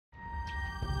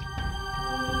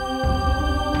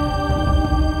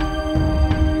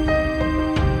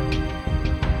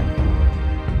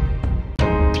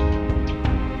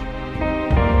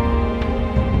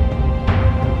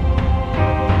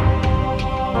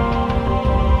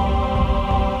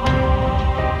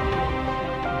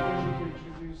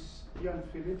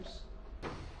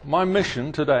my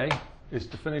mission today is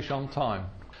to finish on time.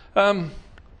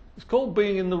 It's called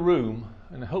being in the room,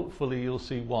 and hopefully you'll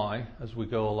see why as we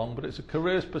go along, but it's a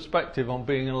careers perspective on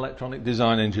being an electronic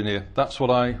design engineer. That's what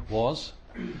I was.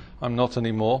 I'm not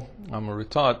anymore. I'm a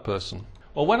retired person.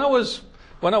 Well, when I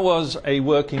was a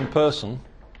working person,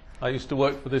 I used to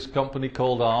work for this company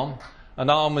called ARM, and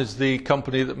ARM is the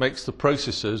company that makes the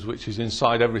processors, which is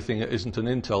inside everything that isn't an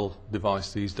Intel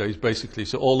device these days, basically.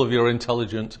 So all of your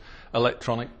intelligent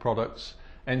electronic products,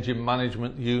 engine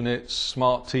management units,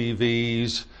 smart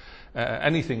TVs,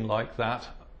 anything like that,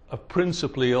 are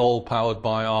principally all powered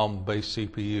by ARM-based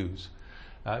CPUs.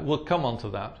 We'll come on to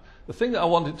that. The thing that I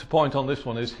wanted to point on this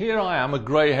one is, here I am, a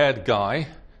grey-haired guy,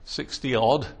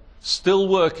 60-odd, still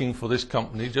working for this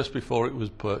company just before it was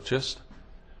purchased.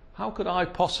 How could I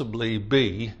possibly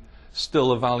be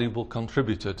still a valuable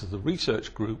contributor to the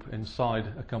research group inside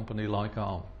a company like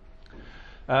ARM?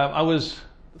 I was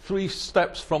 3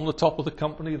 steps from the top of the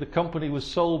company. The company was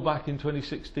sold back in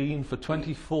 2016 for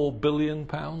 £24 billion.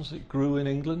 It grew in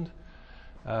England,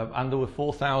 and there were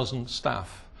 4,000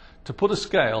 staff. To put a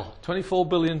scale, £24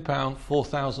 billion,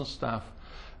 4,000 staff.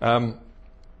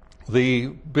 The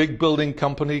big building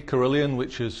company, Carillion,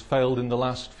 which has failed in the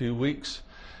last few weeks,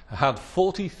 had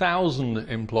 40,000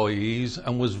 employees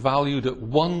and was valued at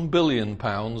 £1 billion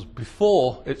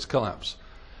before its collapse.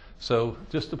 So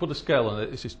just to put a scale on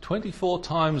it, this is 24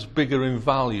 times bigger in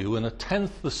value and 1/10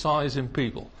 the size in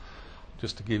people,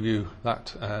 just to give you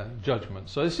that judgment.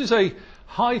 So this is a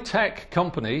high-tech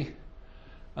company,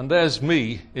 and there's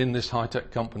me in this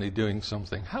high-tech company doing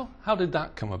something. How did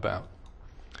that come about?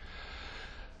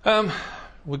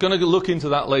 We're going to look into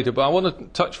that later, but I want to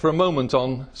touch for a moment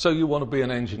on, so you want to be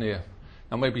an engineer.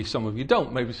 Now maybe some of you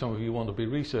don't, maybe some of you want to be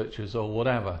researchers or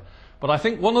whatever. But I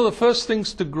think one of the first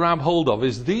things to grab hold of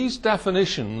is these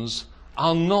definitions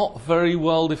are not very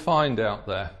well defined out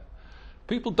there.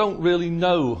 People don't really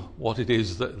know what it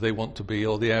is that they want to be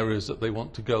or the areas that they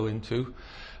want to go into.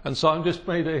 And so I've just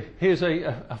made here's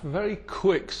a very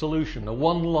quick solution, a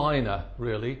one-liner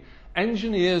really.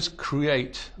 Engineers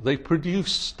create, they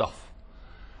produce stuff.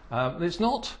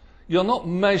 You're not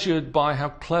measured by how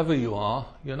clever you are,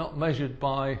 you're not measured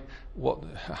by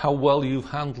how well you've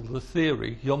handled the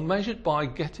theory, you're measured by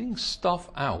getting stuff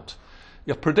out.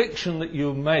 Your prediction that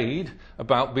you made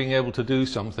about being able to do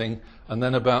something and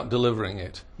then about delivering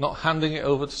it. Not handing it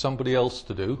over to somebody else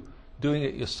to do, doing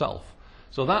it yourself.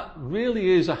 So that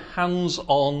really is a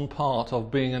hands-on part of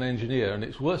being an engineer, and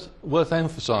it's worth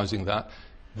emphasizing that.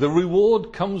 The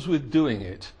reward comes with doing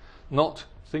it, not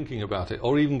thinking about it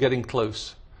or even getting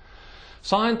close.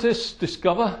 Scientists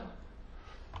discover,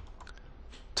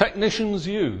 technicians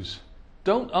use.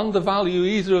 Don't undervalue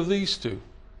either of these two.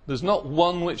 There's not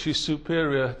one which is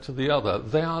superior to the other.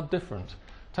 They are different.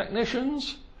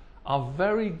 Technicians are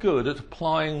very good at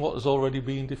applying what has already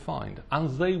been defined,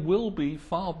 and they will be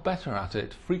far better at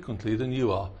it frequently than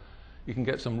you are. You can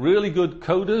get some really good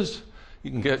coders,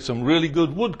 you can get some really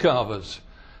good wood carvers.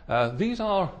 These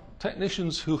are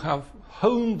technicians who have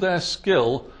honed their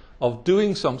skill of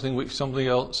doing something which somebody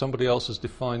else has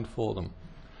defined for them.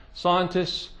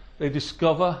 Scientists, they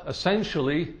discover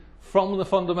essentially from the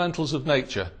fundamentals of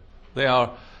nature. They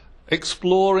are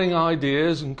exploring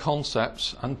ideas and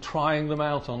concepts and trying them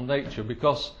out on nature,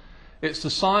 because it's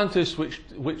the scientists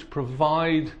which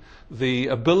provide the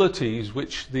abilities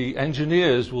which the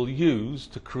engineers will use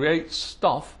to create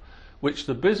stuff which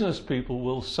the business people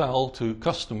will sell to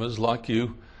customers like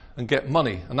you and get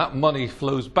money. And that money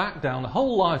flows back down the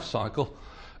whole life cycle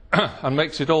and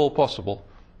makes it all possible.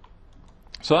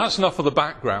 So that's enough of the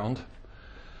background.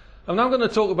 I'm now going to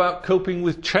talk about coping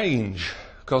with change,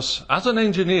 because as an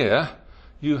engineer,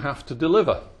 you have to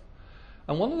deliver.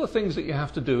 And one of the things that you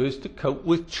have to do is to cope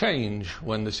with change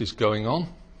when this is going on.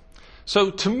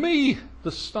 So to me,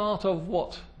 the start of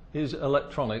what is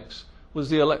electronics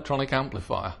was the electronic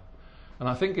amplifier. And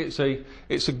I think it's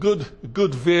a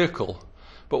good vehicle.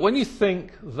 But when you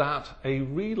think that a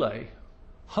relay,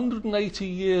 180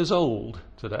 years old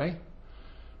today,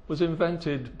 was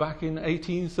invented back in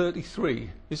 1833,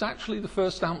 is actually the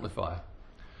first amplifier.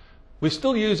 We're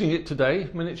still using it today,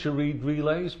 miniature reed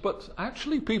relays, but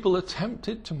actually people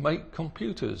attempted to make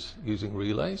computers using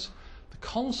relays. The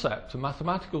concept, the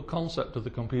mathematical concept of the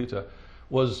computer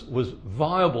was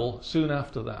viable soon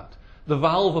after that. The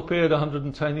valve appeared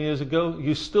 110 years ago.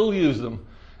 You still use them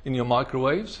in your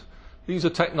microwaves. These are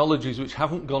technologies which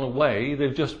haven't gone away,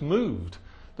 they've just moved.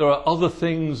 There are other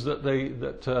things that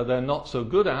they're not so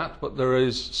good at, but there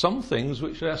is some things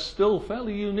which they're still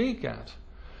fairly unique at.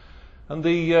 And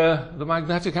the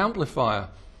magnetic amplifier.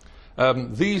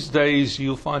 These days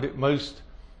you'll find it most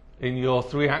in your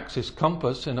 3-axis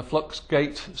compass in a flux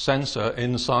gate sensor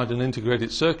inside an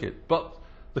integrated circuit. But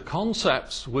the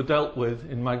concepts were dealt with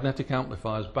in magnetic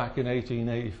amplifiers back in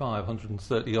 1885,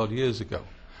 130 odd years ago.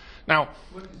 Now,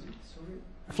 what is it? Sorry?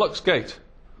 Flux gate,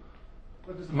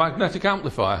 magnetic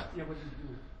amplifier. Yeah, what does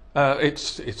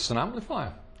it do? It's an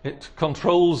amplifier. It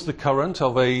controls the current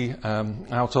of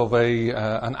out of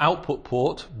an output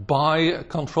port by a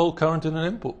control current in an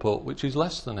input port, which is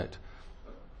less than it.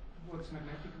 What's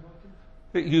magnetic about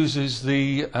it? It uses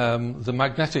the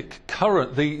magnetic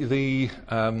current. The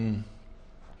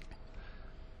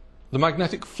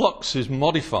magnetic flux is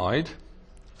modified,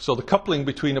 so the coupling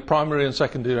between a primary and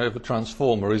secondary of a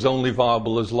transformer is only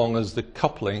viable as long as the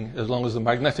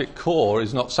magnetic core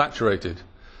is not saturated.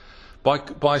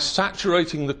 By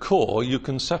saturating the core, you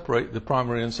can separate the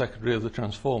primary and secondary of the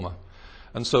transformer.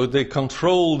 And so they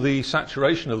control the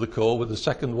saturation of the core with the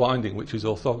second winding, which is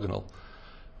orthogonal.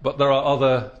 But there are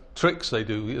other tricks they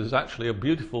do. There's actually a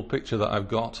beautiful picture that I've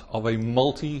got of a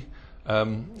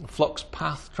multi-flux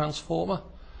path transformer.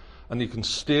 And you can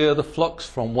steer the flux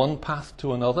from one path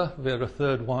to another via a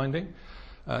third winding.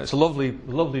 It's a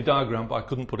lovely diagram, but I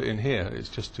couldn't put it in here. It's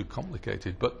just too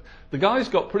complicated. But the guys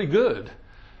got pretty good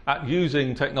at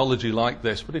using technology like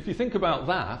this. But if you think about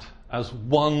that as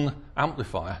one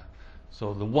amplifier,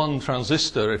 so the one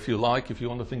transistor, if you like, if you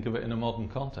want to think of it in a modern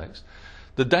context,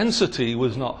 the density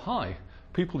was not high.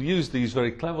 People used these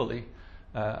very cleverly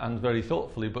and very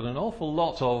thoughtfully, but an awful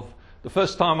lot of... The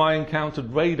first time I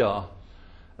encountered radar,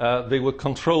 they were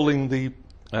controlling the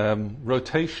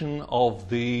rotation of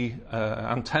the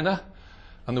antenna,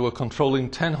 and they were controlling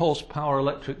 10 horsepower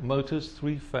electric motors,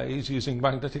 3-phase, using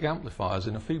magnetic amplifiers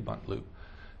in a feedback loop.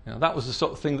 You know, that was the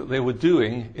sort of thing that they were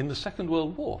doing in the Second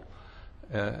World War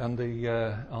and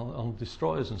on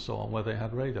destroyers and so on, where they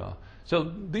had radar.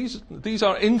 So these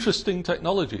are interesting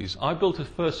technologies. I built a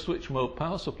first switch mode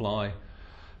power supply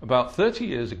about 30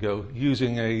 years ago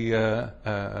using a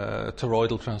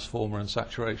toroidal transformer and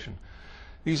saturation.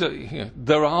 These are,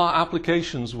 there are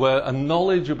applications where a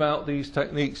knowledge about these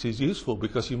techniques is useful,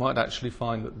 because you might actually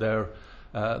find that there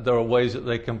are ways that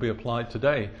they can be applied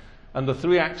today. And the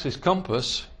 3-axis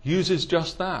compass uses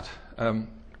just that.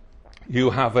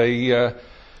 You have a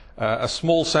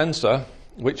small sensor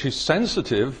which is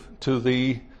sensitive to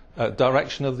the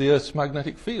direction of the Earth's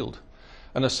magnetic field.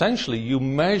 And essentially you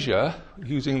measure,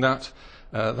 using that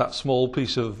small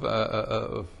piece of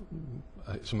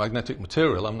it's a magnetic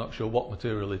material, I'm not sure what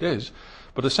material it is,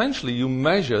 but essentially you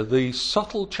measure the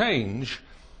subtle change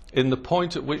in the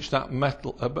point at which that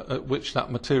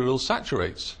material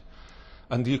saturates.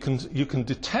 And you can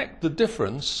detect the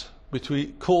difference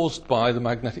caused by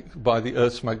the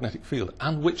Earth's magnetic field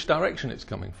and which direction it's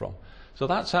coming from. So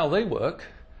that's how they work,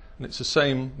 and it's the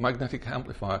same magnetic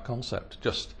amplifier concept,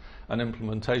 just an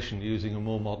implementation using a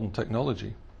more modern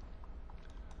technology.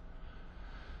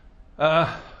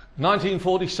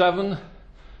 1947,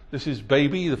 this is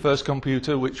Baby, the first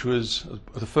computer, which was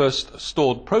the first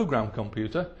stored program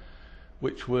computer,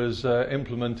 which was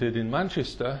implemented in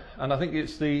Manchester. And I think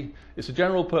it's a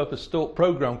general purpose stored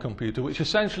program computer, which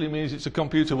essentially means it's a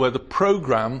computer where the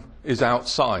program is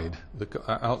outside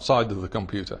of the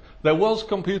computer. There was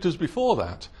computers before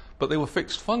that, but they were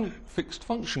fixed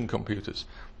function computers.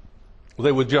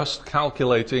 They were just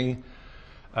calculating.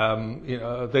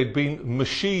 They'd been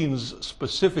machines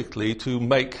specifically to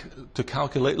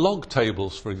calculate log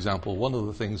tables, for example. One of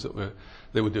the things that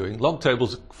they were doing. Log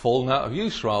tables have fallen out of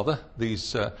use, rather,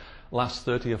 these last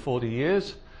 30 or 40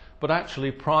 years. But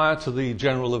actually, prior to the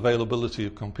general availability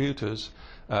of computers,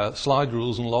 slide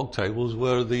rules and log tables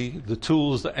were the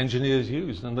tools that engineers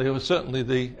used. And they were certainly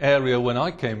the area when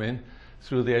I came in,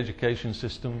 through the education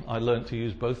system, I learned to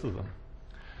use both of them.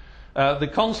 The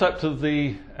concept of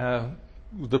the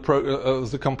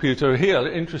computer here,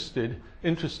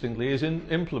 interestingly, is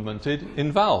implemented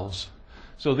in valves.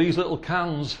 So these little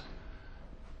cans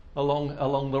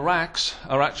along the racks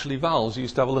are actually valves. You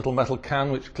used to have a little metal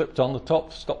can which clipped on the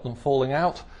top to stop them falling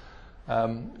out.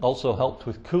 Also helped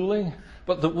with cooling.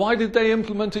 But why did they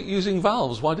implement it using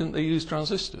valves? Why didn't they use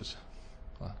transistors?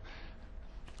 Well,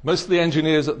 most of the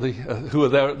engineers who were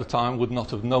there at the time would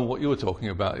not have known what you were talking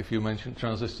about if you mentioned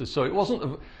transistors. So it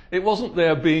wasn't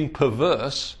their being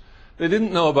perverse. They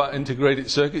didn't know about integrated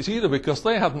circuits either, because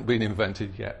they hadn't been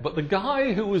invented yet. But the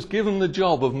guy who was given the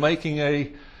job of making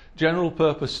a general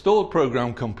purpose stored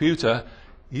program computer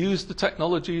used the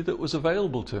technology that was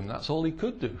available to him. That's all he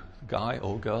could do, guy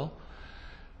or girl.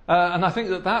 And I think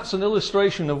that that's an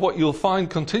illustration of what you'll find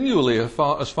continually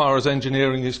as far as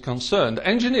engineering is concerned.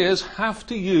 Engineers have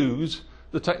to use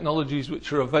the technologies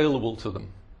which are available to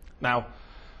them. Now,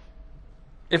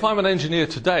 if I'm an engineer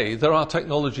today, there are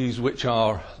technologies which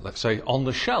are, let's say, on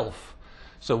the shelf.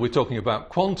 So we're talking about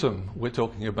quantum, we're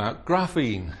talking about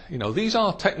graphene. You know, these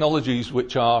are technologies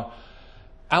which are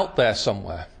out there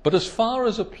somewhere. But as far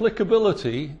as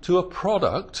applicability to a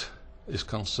product is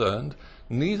concerned,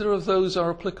 neither of those are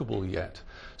applicable yet.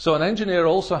 So an engineer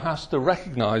also has to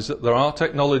recognize that there are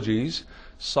technologies,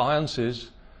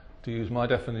 sciences, to use my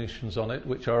definitions on it,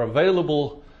 which are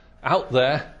available out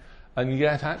there, and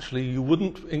yet actually you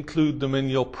wouldn't include them in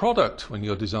your product when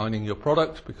you're designing your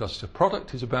product, because the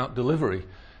product is about delivery.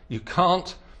 You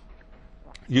can't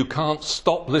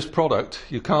stop this product.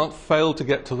 You can't fail to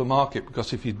get to the market,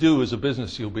 because if you do as a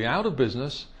business, you'll be out of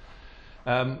business.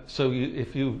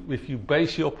 If you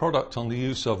base your product on the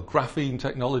use of graphene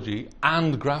technology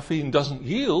and graphene doesn't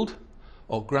yield,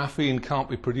 or graphene can't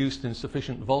be produced in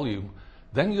sufficient volume,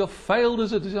 then you've failed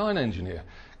as a design engineer,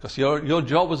 because your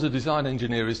job as a design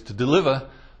engineer is to deliver,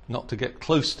 not to get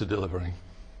close to delivering.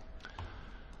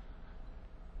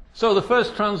 So the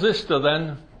first transistor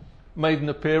then made an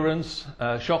appearance,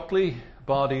 Shockley,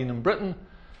 Bardeen and Britton,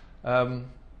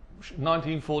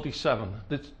 1947.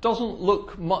 It doesn't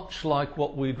look much like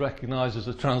what we'd recognize as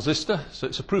a transistor, so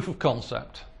it's a proof of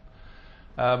concept.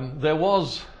 There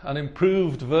was an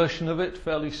improved version of it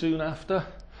fairly soon after,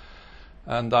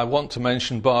 and I want to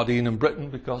mention Bardeen and Britton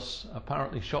because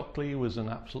apparently Shockley was an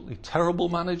absolutely terrible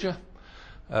manager.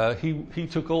 He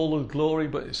took all the glory,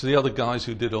 but it's the other guys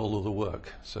who did all of the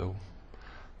work. So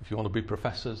if you want to be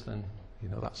professors, then you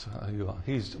know that's how you are.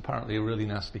 He's apparently a really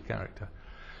nasty character.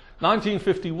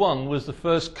 1951 was the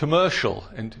first commercial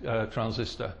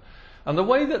transistor. And the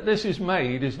way that this is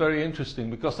made is very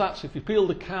interesting, because that's, if you peel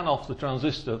the can off the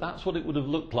transistor, that's what it would have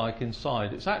looked like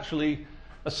inside. It's actually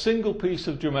a single piece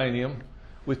of germanium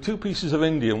with two pieces of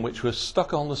indium which were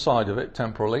stuck on the side of it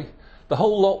temporarily. The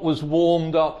whole lot was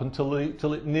warmed up until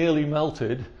it nearly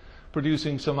melted,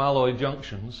 producing some alloy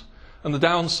junctions. And the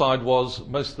downside was,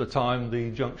 most of the time,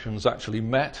 the junctions actually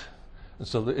met. And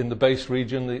so that in the base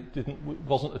region, it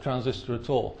wasn't a transistor at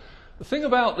all. The thing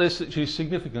about this which is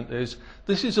significant is,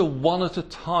 this is a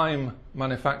one-at-a-time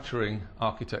manufacturing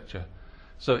architecture.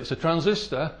 So it's a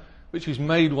transistor which is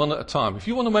made one at a time. If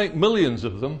you want to make millions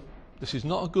of them, this is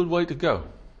not a good way to go.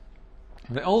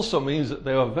 And it also means that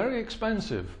they are very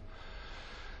expensive.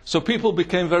 So people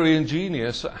became very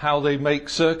ingenious at how they make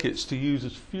circuits to use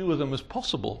as few of them as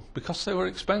possible, because they were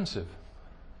expensive.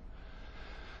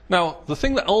 Now, the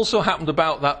thing that also happened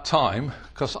about that time,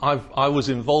 because I was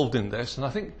involved in this, and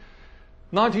I think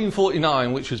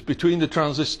 1949, which was between the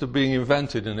transistor being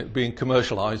invented and it being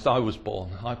commercialized, I was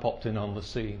born. I popped in on the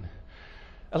scene.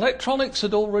 Electronics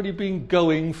had already been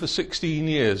going for 16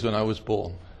 years when I was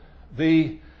born.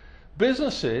 The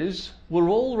businesses were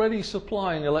already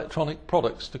supplying electronic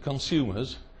products to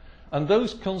consumers, and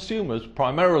those consumers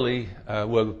primarily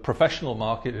were the professional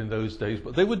market in those days,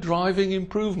 but they were driving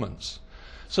improvements.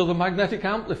 So the magnetic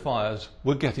amplifiers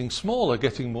were getting smaller,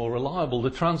 getting more reliable. The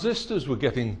transistors were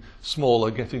getting smaller,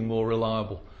 getting more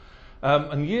reliable.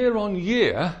 And year on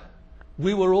year,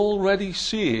 we were already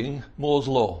seeing Moore's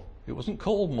Law. It wasn't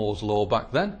called Moore's Law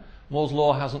back then. Moore's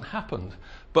Law hasn't happened.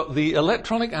 But the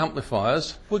electronic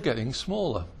amplifiers were getting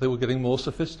smaller. They were getting more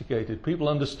sophisticated. People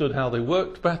understood how they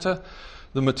worked better,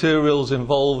 the materials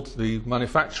involved, the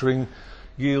manufacturing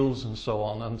yields and so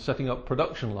on, and setting up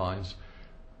production lines.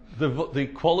 The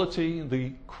quality and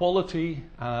the quantity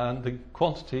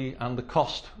and the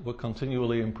cost were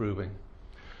continually improving.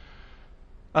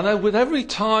 And then with every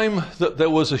time that there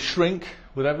was a shrink,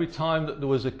 with every time that there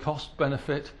was a cost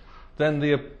benefit, then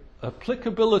the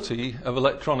applicability of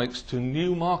electronics to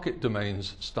new market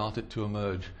domains started to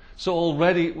emerge. So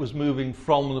already it was moving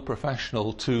from the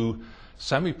professional to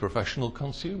semi-professional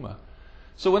consumer.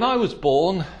 So when I was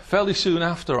born, fairly soon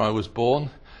after I was born,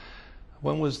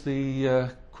 when was the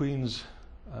Queen's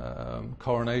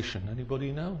coronation?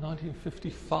 Anybody know?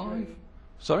 1955?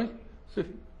 Sorry?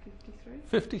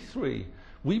 53.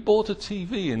 We bought a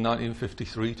TV in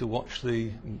 1953 to watch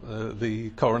the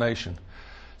coronation.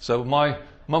 So my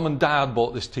mum and dad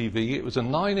bought this TV. It was a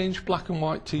 9-inch black and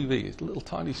white TV. It's a little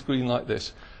tiny screen like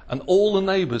this. And all the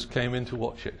neighbours came in to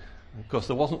watch it. Of course,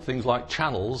 there wasn't things like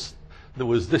channels. There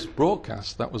was this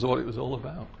broadcast. That was what it was all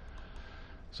about.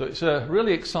 So it's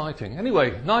really exciting.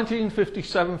 Anyway,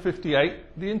 1957-58,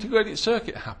 the integrated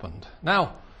circuit happened.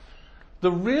 Now,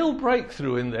 the real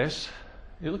breakthrough in this,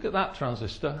 you look at that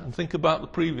transistor and think about the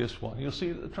previous one. You'll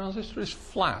see that the transistor is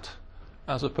flat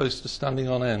as opposed to standing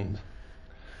on end.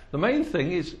 The main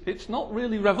thing is it's not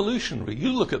really revolutionary.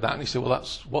 You look at that and you say, well,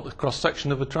 that's what the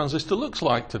cross-section of a transistor looks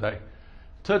like today.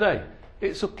 Today,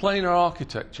 it's a planar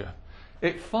architecture.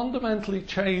 It fundamentally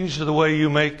changed the way you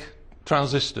make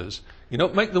transistors, you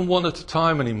don't make them one at a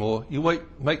time anymore, you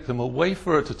make them a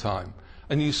wafer at a time,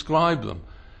 and you scribe them.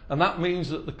 And that means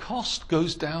that the cost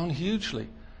goes down hugely.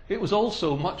 It was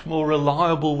also a much more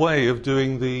reliable way of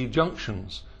doing the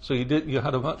junctions, so you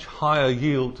had a much higher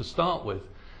yield to start with.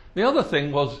 The other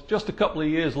thing was, just a couple of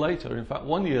years later, in fact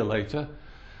 1 year later,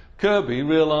 Kirby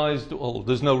realized, well,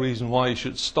 there's no reason why you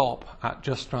should stop at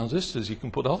just transistors. You can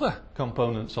put other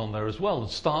components on there as well and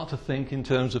start to think in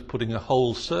terms of putting a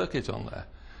whole circuit on there.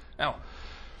 Now,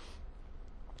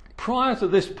 prior to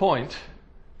this point,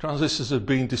 transistors had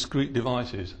been discrete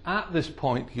devices. At this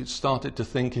point, you'd started to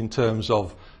think in terms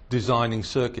of designing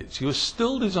circuits. You were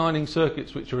still designing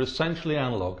circuits which are essentially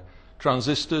analog,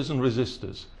 transistors and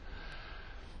resistors.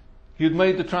 You'd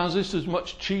made the transistors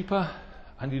much cheaper,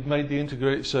 and you'd made the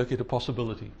integrated circuit a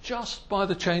possibility just by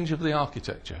the change of the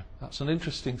architecture. That's an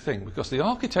interesting thing, because the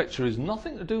architecture is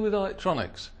nothing to do with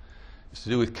electronics. It's to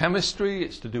do with chemistry,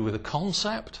 it's to do with a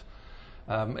concept,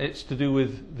 it's to do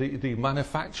with the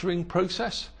manufacturing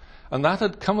process, and that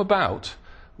had come about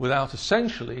without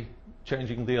essentially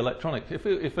changing the electronics.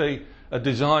 If a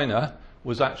designer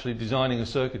was actually designing a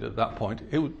circuit at that point,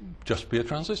 it would just be a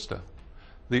transistor.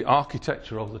 The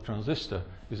architecture of the transistor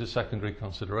is a secondary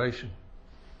consideration.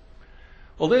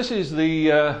 Well, this is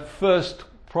the first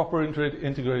proper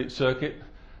integrated circuit.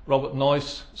 Robert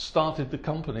Noyce started the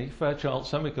company, Fairchild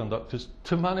Semiconductors,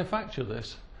 to manufacture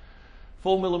this.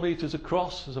 4 millimeters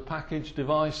across as a package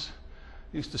device.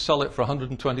 He used to sell it for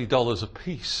 $120 a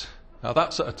piece. Now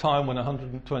that's at a time when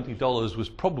 $120 was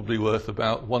probably worth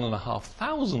about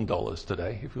 $1,500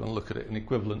 today, if you want to look at it in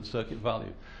equivalent circuit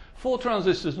value. 4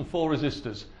 transistors and 4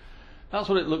 resistors. That's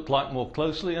what it looked like more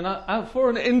closely, and for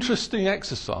an interesting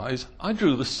exercise, I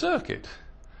drew the circuit.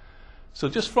 So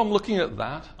just from looking at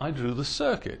that, I drew the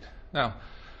circuit. Now,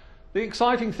 the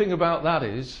exciting thing about that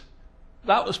is,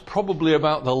 that was probably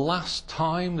about the last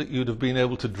time that you'd have been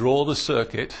able to draw the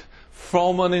circuit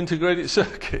from an integrated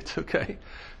circuit, okay?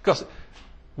 Because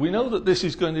we know that this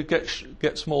is going to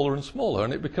get smaller and smaller,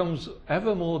 and it becomes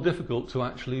ever more difficult to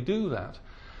actually do that.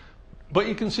 But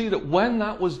you can see that when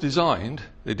that was designed,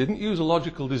 they didn't use a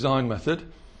logical design method.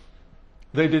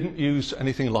 They didn't use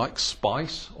anything like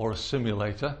SPICE or a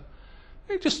simulator.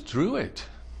 They just drew it.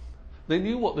 They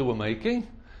knew what they were making.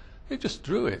 They just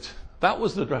drew it. That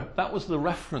was the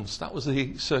reference. That was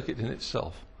the circuit in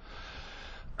itself.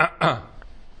 But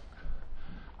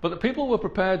the people were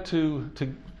prepared to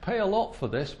pay a lot for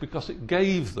this because it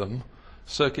gave them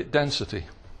circuit density.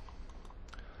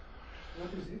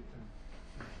 What is it?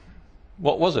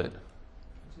 What was it?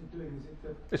 What's it doing? Is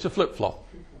it It's a flip-flop.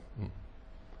 flip-flop?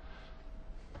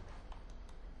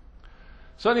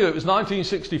 So anyway, it was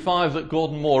 1965 that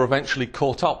Gordon Moore eventually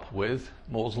caught up with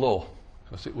Moore's law,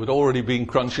 because it had already been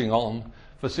crunching on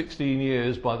for 16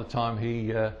 years by the time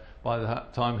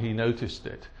he noticed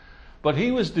it. But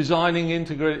he was designing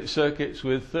integrated circuits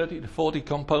with 30 to 40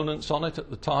 components on it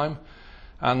at the time,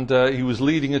 and he was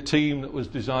leading a team that was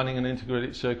designing an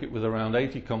integrated circuit with around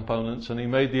 80 components, and he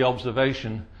made the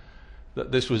observation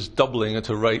that this was doubling at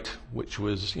a rate which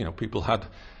was, people had,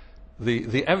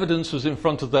 the evidence was in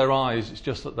front of their eyes, it's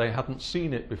just that they hadn't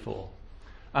seen it before.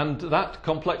 And that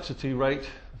complexity rate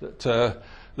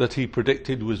that he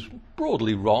predicted was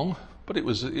broadly wrong, but it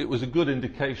was a good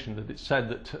indication that it said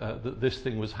that this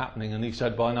thing was happening, and he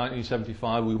said by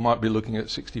 1975 we might be looking at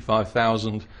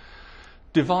 65,000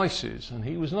 devices, and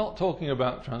he was not talking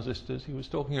about transistors, he was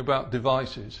talking about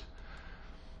devices.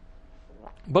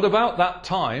 But about that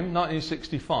time,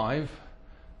 1965,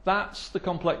 that's the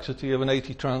complexity of an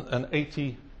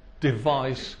 80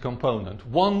 device component.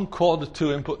 1 quad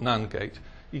 2 input NAND gate.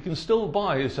 You can still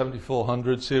buy a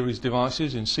 7400 series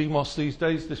devices in CMOS these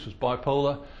days. This was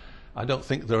bipolar. I don't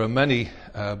think there are many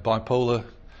bipolar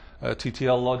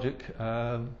TTL logic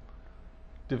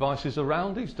devices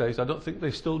around these days. I don't think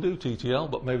they still do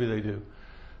TTL, but maybe they do.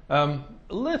 A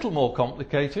little more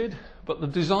complicated, but the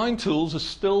design tools are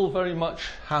still very much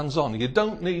hands-on. You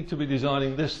don't need to be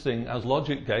designing this thing as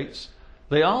logic gates.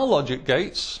 They are logic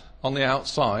gates on the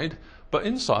outside, but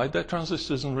inside they're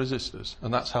transistors and resistors,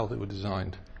 and that's how they were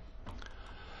designed.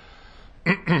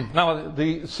 Now,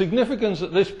 the significance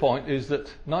at this point is that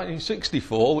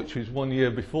 1964, which was 1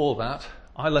 year before that,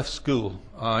 I left school.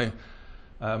 I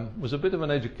was a bit of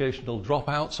an educational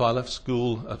dropout, so I left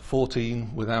school at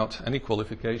 14 without any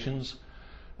qualifications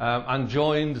and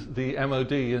joined the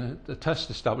MOD, a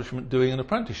test establishment, doing an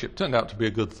apprenticeship. Turned out to be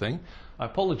a good thing. I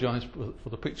apologise for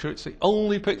the picture. It's the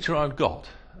only picture I've got.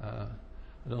 I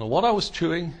don't know what I was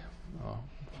chewing,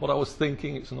 what I was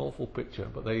thinking. It's an awful picture,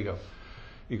 but there you go.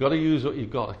 You've got to use what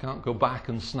you've got. I can't go back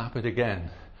and snap it again.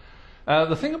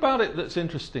 The thing about it that's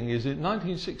interesting is in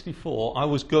 1964 I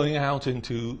was going out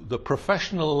into the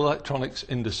professional electronics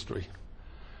industry,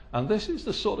 and this is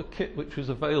the sort of kit which was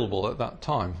available at that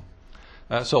time.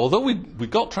 So although we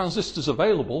got transistors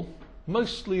available,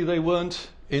 mostly they weren't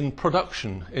in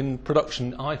production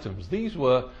items.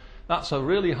 That's a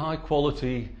really high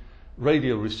quality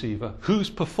radio receiver whose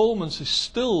performance is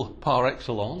still par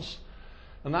excellence,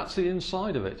 and that's the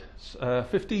inside of it.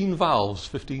 15 valves,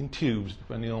 15 tubes,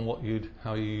 depending on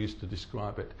how you used to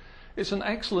describe it. It's an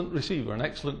excellent receiver, an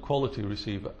excellent quality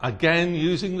receiver, again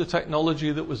using the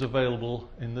technology that was available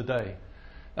in the day.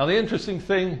 Now the interesting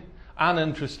thing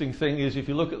is if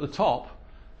you look at the top,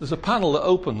 there's a panel that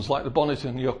opens like the bonnet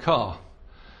in your car.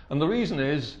 And the reason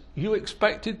is you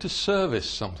expected to service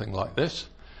something like this.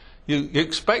 You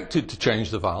expected to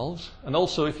change the valves, and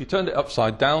also if you turned it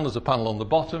upside down, there's a panel on the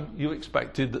bottom, you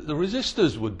expected that the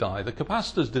resistors would die. The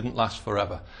capacitors didn't last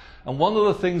forever. And one of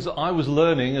the things that I was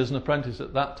learning as an apprentice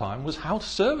at that time was how to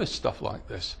service stuff like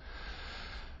this.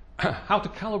 How to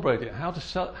calibrate it, how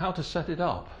to set it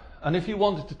up. And if you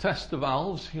wanted to test the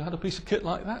valves, you had a piece of kit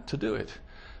like that to do it.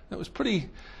 It was pretty...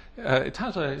 it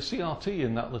has a CRT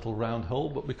in that little round hole,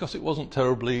 but because it wasn't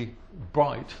terribly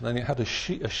bright, then it had a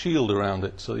shield around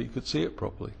it so you could see it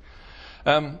properly.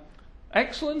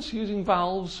 Excellence using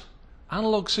valves,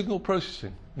 analog signal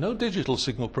processing. No digital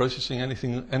signal processing,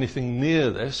 anything near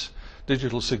this.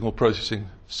 Digital signal processing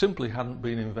simply hadn't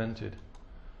been invented.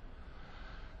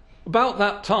 About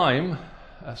that time,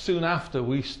 soon after,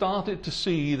 we started to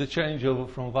see the changeover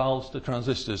from valves to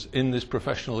transistors in this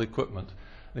professional equipment.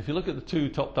 If you look at the two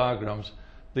top diagrams,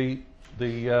 the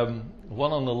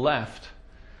one on the left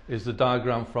is the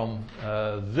diagram from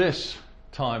this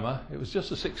timer. It was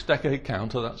just a 6-decade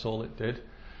counter, that's all it did.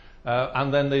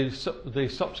 And then they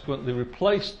subsequently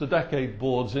replaced the decade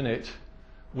boards in it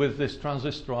with this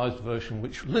transistorized version,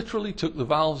 which literally took the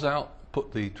valves out,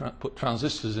 put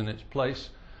transistors in its place,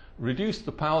 reduced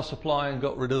the power supply and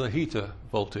got rid of the heater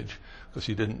voltage, because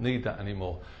you didn't need that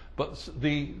anymore. But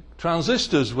the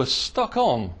transistors were stuck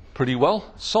on pretty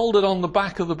well, soldered on the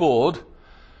back of the board.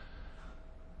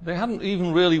 They hadn't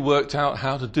even really worked out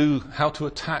how to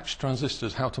attach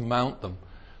transistors, how to mount them.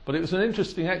 But it was an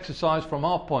interesting exercise from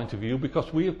our point of view,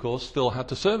 because we, of course, still had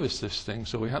to service this thing.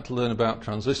 So we had to learn about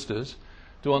transistors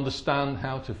to understand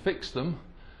how to fix them.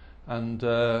 And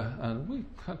we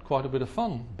had quite a bit of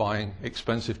fun buying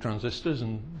expensive transistors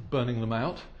and burning them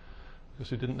out,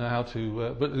 because we didn't know how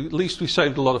to, but at least we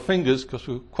saved a lot of fingers, because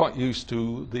we were quite used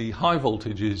to the high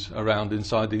voltages around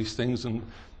inside these things, and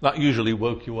that usually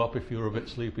woke you up if you were a bit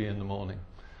sleepy in the morning.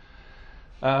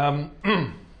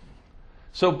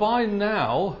 So by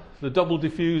now, the double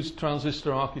diffused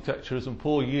transistor architectures and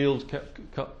poor yields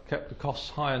kept the costs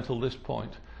high until this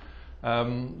point.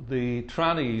 The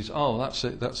trannies,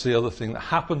 that's the other thing that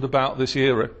happened about this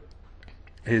era,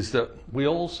 is that we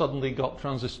all suddenly got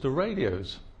transistor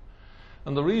radios.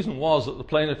 And the reason was that the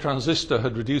planar transistor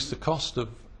had reduced the cost of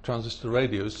transistor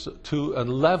radios to a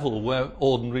level where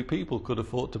ordinary people could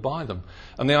afford to buy them.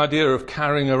 And the idea of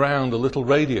carrying around a little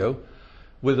radio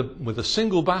with a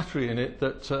single battery in it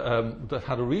that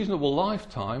had a reasonable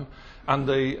lifetime and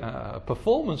a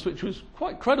performance which was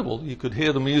quite credible. You could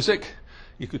hear the music,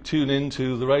 you could tune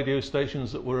into the radio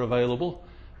stations that were available.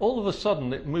 All of a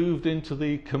sudden it moved into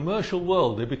the commercial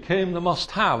world. They became the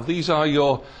must-have. These are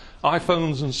your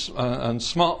iPhones and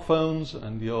smartphones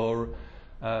and your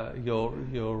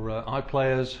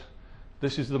iPlayers.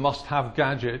 This is the must-have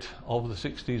gadget of the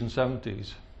 60s and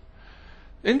 70s.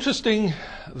 Interesting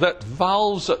that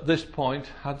valves at this point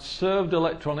had served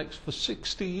electronics for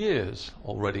 60 years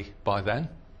already by then.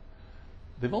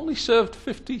 They've only served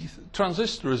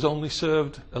transistor has only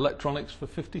served electronics for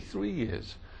 53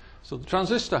 years. So the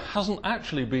transistor hasn't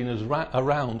actually been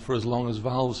around for as long as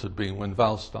valves had been, when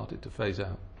valves started to phase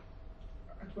out.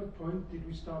 At what point did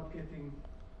we start getting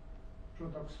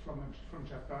products from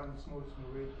Japan, small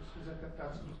radios? Was that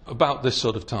about this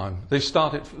sort of time?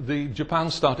 Japan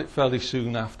started fairly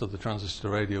soon after the transistor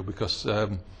radio, because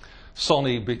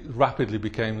Sony rapidly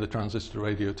became the transistor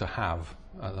radio to have,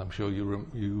 as I'm sure you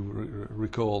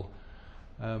recall.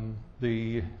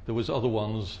 There was other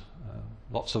ones,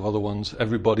 lots of other ones.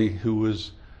 Everybody who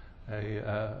was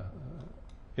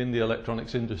in the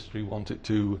electronics industry wanted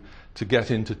to get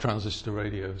into transistor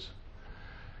radios.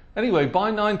 Anyway,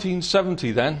 by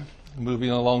 1970 then, moving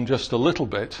along just a little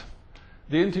bit,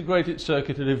 the integrated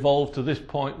circuit had evolved to this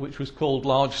point, which was called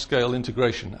large-scale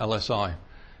integration, LSI.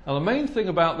 Now the main thing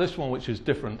about this one which is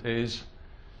different is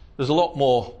there's a lot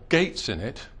more gates in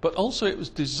it, but also it was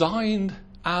designed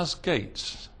as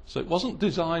gates. So it wasn't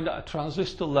designed at a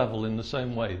transistor level in the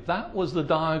same way. That was the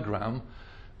diagram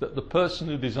that the person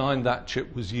who designed that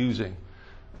chip was using.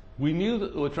 We knew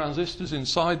that there were transistors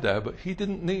inside there, but he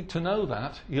didn't need to know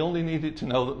that. He only needed to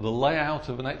know that the layout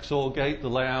of an XOR gate, the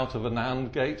layout of an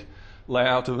AND gate,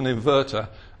 layout of an inverter,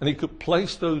 and he could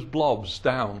place those blobs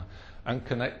down and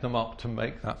connect them up to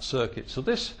make that circuit. So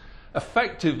this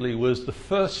effectively was the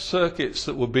first circuits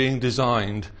that were being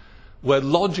designed where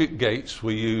logic gates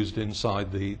were used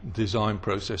inside the design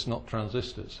process, not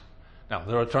transistors. Now,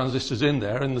 there are transistors in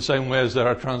there in the same way as there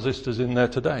are transistors in there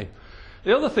today.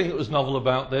 The other thing that was novel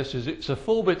about this is it's a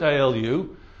 4-bit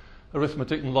ALU,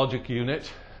 arithmetic and logic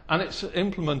unit, and it's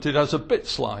implemented as a bit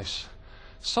slice.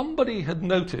 Somebody had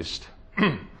noticed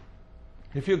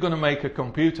if you're going to make a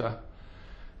computer,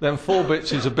 then 4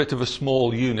 bits is a bit of a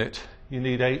small unit. You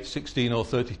need 8, 16 or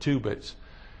 32 bits.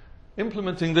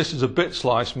 Implementing this as a bit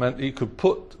slice meant that you could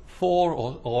put 4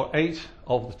 or 8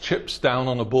 of the chips down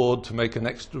on a board to make an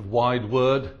extra wide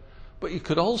word, but you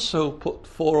could also put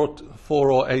 4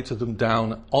 or 8 of them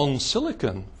down on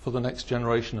silicon for the next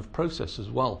generation of process as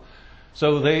well.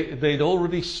 So they'd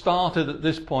already started at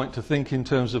this point to think in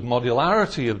terms of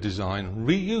modularity of design,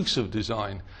 reuse of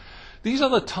design. These are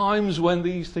the times when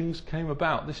these things came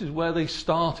about. This is where they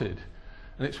started.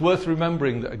 And it's worth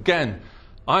remembering that, again,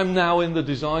 I'm now in the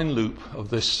design loop of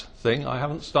this thing. I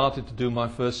haven't started to do my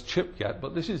first chip yet,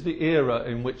 but this is the era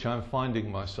in which I'm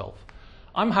finding myself.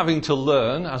 I'm having to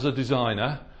learn as a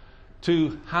designer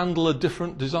to handle a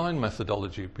different design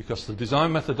methodology, because the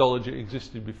design methodology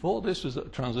existed before this was at a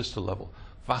transistor level.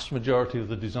 Vast majority of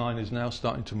the design is now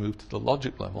starting to move to the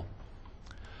logic level.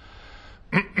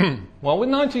 Well,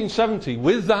 in 1970,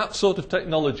 with that sort of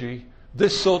technology,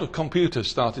 this sort of computer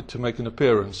started to make an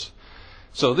appearance.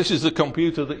 So this is the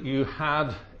computer that you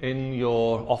had in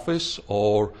your office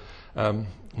or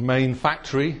main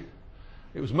factory.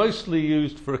 It was mostly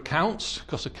used for accounts,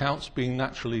 because accounts, being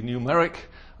naturally numeric,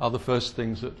 are the first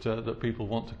things that people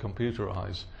want to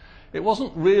computerize. It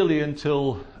wasn't really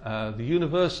until the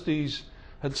universities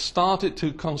had started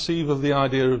to conceive of the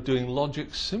idea of doing logic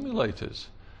simulators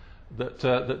that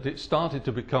it started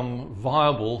to become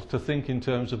viable to think in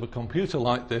terms of a computer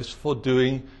like this for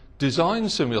doing design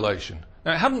simulation.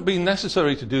 Now, it hadn't been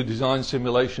necessary to do design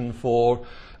simulation for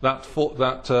that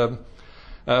 4-transistor,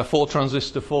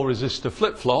 4-resistor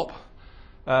flip-flop.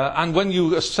 And when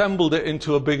you assembled it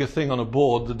into a bigger thing on a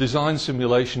board, the design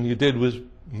simulation you did was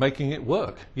making it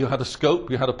work. You had a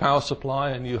scope, you had a power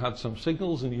supply, and you had some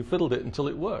signals, and you fiddled it until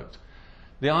it worked.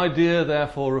 The idea,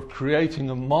 therefore, of creating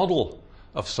a model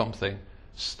of something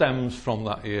stems from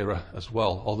that era as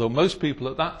well. Although most people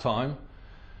at that time,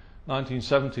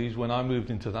 1970s, when I moved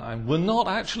into that, were not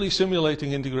actually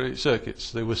simulating integrated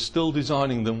circuits. They were still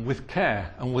designing them with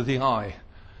care and with the eye.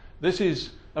 This is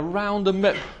around a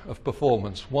MIP of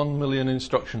performance, 1 million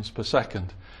instructions per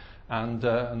second. And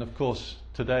of course,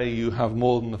 today you have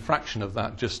more than a fraction of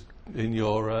that just in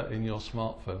your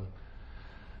smartphone.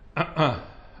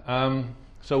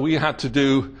 So we had to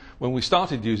do, when we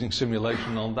started using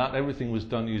simulation on that, everything was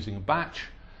done using a batch.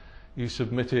 You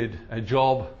submitted a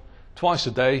job twice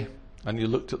a day, and you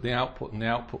looked at the output, and the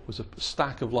output was a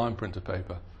stack of line printer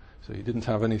paper. So you didn't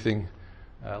have anything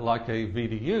like a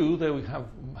VDU. They would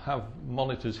have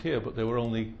monitors here, but they were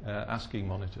only ASCII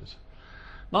monitors.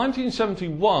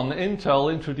 1971,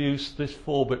 Intel introduced this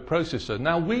 4-bit processor.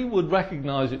 Now, we would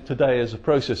recognize it today as a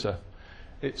processor.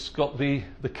 It's got the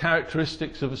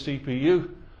characteristics of a CPU,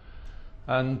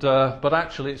 but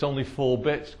actually it's only 4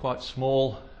 bits, quite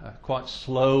small, quite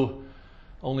slow,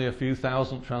 only a few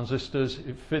thousand transistors.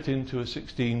 It fit into a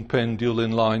 16-pin dual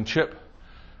inline chip,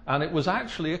 and it was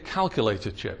actually a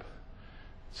calculator chip.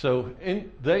 So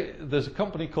there's a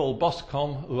company called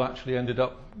Boscom who actually ended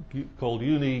up called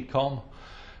Unicom,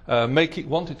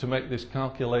 wanted to make this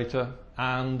calculator,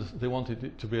 and they wanted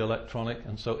it to be electronic,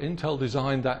 and so Intel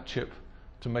designed that chip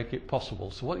to make it possible.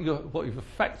 So what you've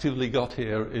effectively got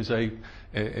here is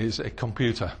a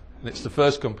computer. And it's the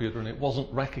first computer, and it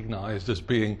wasn't recognized as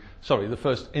being, the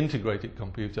first integrated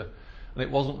computer, and it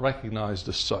wasn't recognized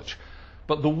as such.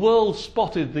 But the world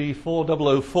spotted the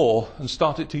 4004 and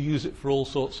started to use it for all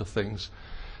sorts of things.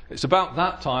 It's about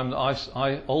that time that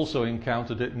I also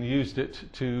encountered it and used it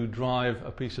to drive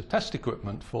a piece of test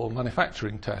equipment for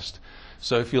manufacturing test.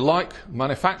 So if you like,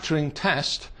 manufacturing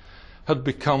test had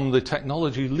become the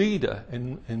technology leader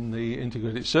in the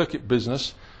integrated circuit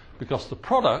business, because the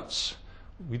products,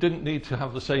 we didn't need to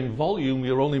have the same volume.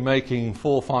 You're only making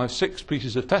 4, 5, 6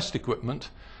 pieces of test equipment.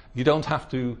 You don't have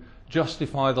to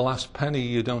justify the last penny.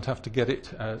 You don't have to get it,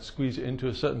 squeeze it into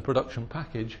a certain production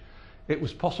package. It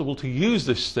was possible to use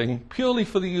this thing purely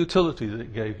for the utility that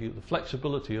it gave you, the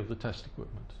flexibility of the test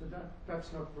equipment. So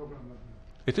that's not programmable.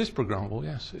 It is programmable,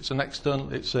 yes. It's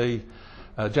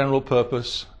a general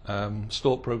purpose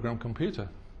stored program computer.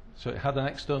 So it had an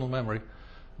external memory,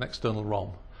 an external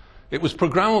ROM. It was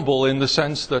programmable in the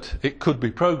sense that it could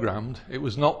be programmed. It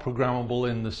was not programmable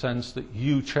in the sense that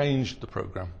you changed the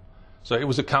program. So it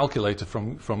was a calculator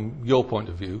from your point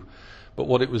of view, but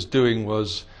what it was doing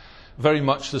was very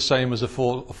much the same as a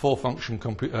four-function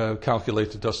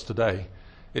calculator does today.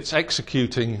 It's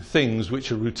executing things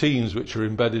which are routines which are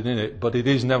embedded in it, but it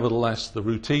is nevertheless, the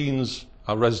routines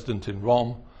are resident in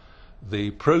ROM.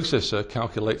 The processor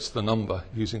calculates the number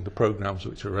using the programs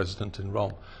which are resident in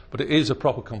ROM. But it is a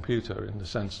proper computer in the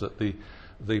sense that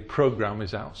the program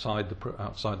is outside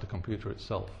the computer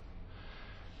itself.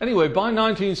 Anyway, by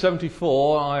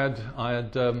 1974, I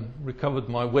had recovered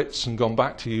my wits and gone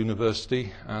back to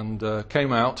university and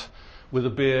came out with a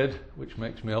beard, which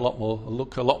makes me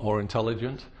look a lot more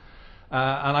intelligent.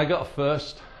 And I got a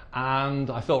first, and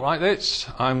I thought, right,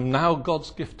 I'm now God's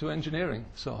gift to engineering.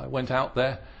 So I went out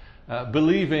there,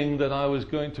 believing that I was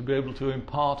going to be able to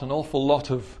impart an awful lot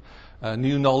of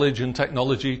new knowledge and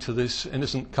technology to this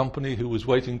innocent company who was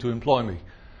waiting to employ me.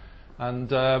 And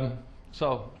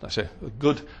so that's a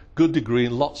good degree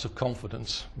and lots of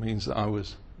confidence means that I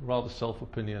was rather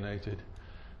self-opinionated.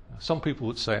 Some people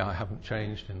would say I haven't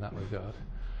changed in that regard.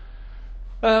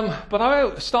 But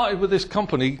I started with this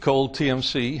company called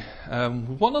TMC,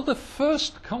 one of the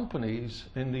first companies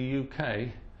in the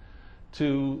UK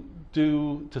to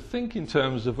think in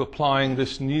terms of applying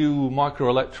this new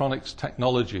microelectronics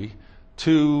technology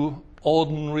to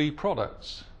ordinary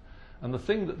products. And the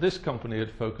thing that this company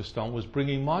had focused on was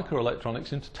bringing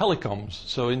microelectronics into telecoms,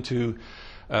 so into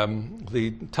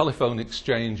the telephone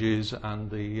exchanges and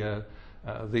the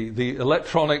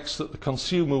electronics that the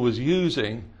consumer was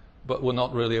using but were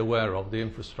not really aware of, the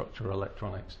infrastructure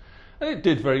electronics. And it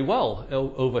did very well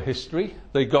over history.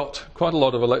 They got quite a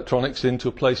lot of electronics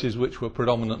into places which were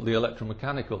predominantly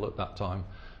electromechanical at that time,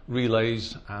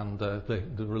 relays and the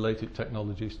related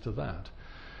technologies to that.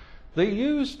 They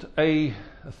used a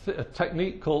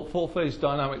technique called four-phase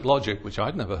dynamic logic, which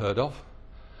I'd never heard of.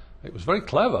 It was very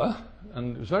clever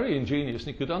and it was very ingenious,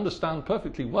 and you could understand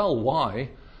perfectly well why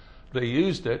they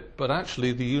used it, but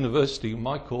actually the university,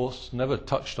 my course, never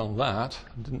touched on that.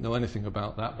 I didn't know anything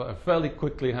about that, but I fairly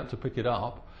quickly had to pick it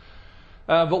up.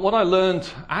 But what I learned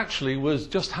actually was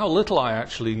just how little I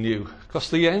actually knew, because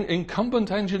the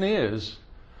incumbent engineers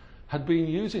had been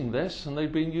using this, and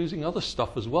they'd been using other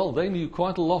stuff as well. They knew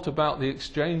quite a lot about the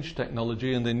exchange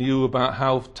technology, and they knew about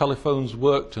how telephones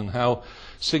worked and how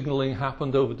signaling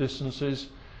happened over distances,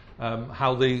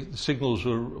 how the signals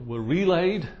were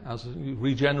relayed, as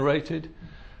regenerated.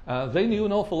 They knew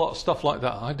an awful lot of stuff like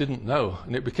that I didn't know,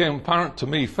 and it became apparent to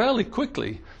me fairly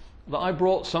quickly that I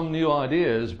brought some new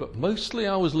ideas, but mostly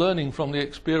I was learning from the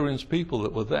experienced people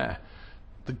that were there.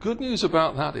 The good news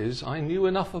about that is I knew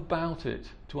enough about it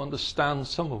to understand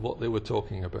some of what they were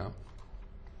talking about.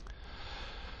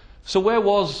 So where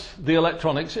was the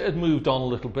electronics? It had moved on a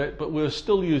little bit, but we were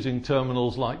still using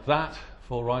terminals like that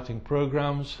for writing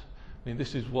programs. I mean,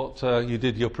 this is what you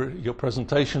did your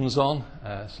presentations on,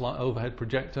 slight overhead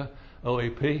projector,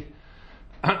 OAP.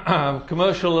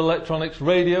 Commercial electronics,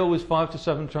 radio was 5 to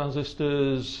 7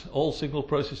 transistors, all signal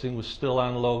processing was still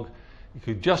analog. You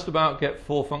could just about get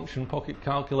 4-function pocket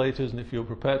calculators, and if you were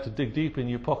prepared to dig deep in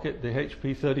your pocket, the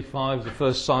HP 35, the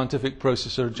first scientific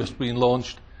processor, had just been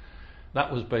launched.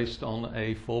 That was based on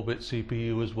a 4-bit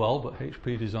CPU as well, but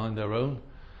HP designed their own.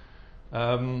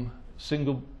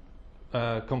 Single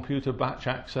computer batch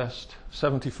accessed,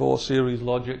 74 series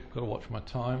logic, got to watch my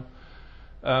time.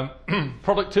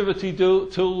 Productivity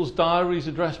tools, diaries,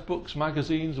 address books,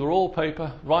 magazines were all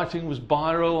paper. Writing was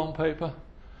biro on paper.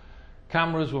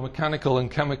 Cameras were mechanical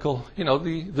and chemical. You know,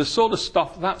 the sort of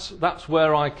stuff, that's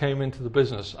where I came into the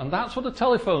business. And that's what a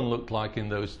telephone looked like in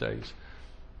those days.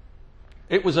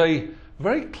 It was a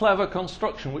very clever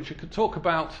construction which you could talk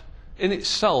about in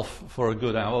itself for a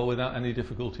good hour without any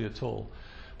difficulty at all.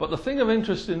 But the thing of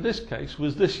interest in this case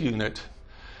was this unit.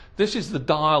 This is the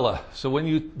dialer. So when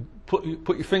you put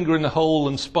your finger in the hole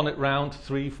and spun it round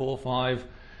 3, 4, 5,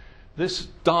 this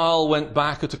dial went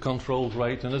back at a controlled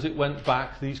rate, and as it went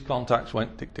back, these contacts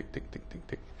went tick, tick, tick, tick, tick,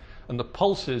 tick. And the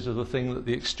pulses are the thing that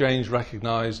the exchange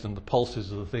recognized, and the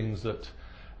pulses are the things that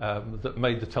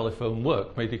made the telephone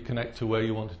work, made it connect to where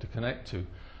you wanted to connect to.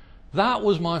 That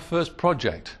was my first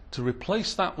project, to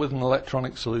replace that with an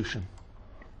electronic solution.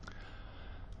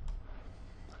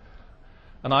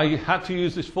 And I had to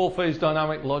use this 4-phase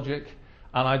dynamic logic,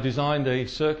 and I designed a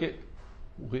circuit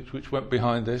which went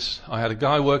behind this. I had a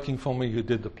guy working for me who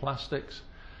did the plastics,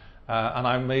 and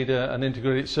I made an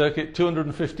integrated circuit,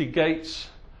 250 gates,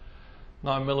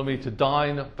 9mm die,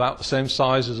 about the same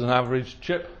size as an average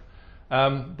chip.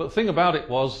 But the thing about it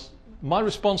was, my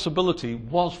responsibility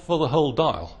was for the whole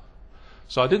dial.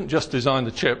 So I didn't just design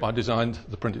the chip, I designed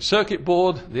the printed circuit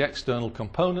board, the external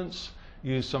components,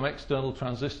 used some external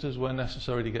transistors where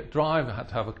necessary to get drive. I had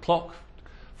to have a clock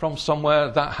from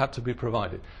somewhere, that had to be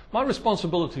provided. My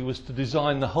responsibility was to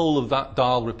design the whole of that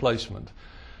dial replacement,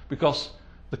 because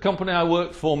the company I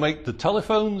worked for made the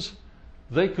telephones.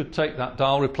 They could take that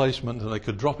dial replacement and they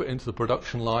could drop it into the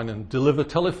production line and deliver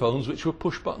telephones which were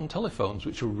push-button telephones,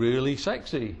 which were really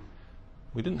sexy.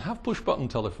 We didn't have push-button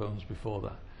telephones before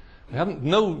that. We hadn't,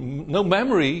 no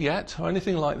memory yet or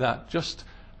anything like that. Just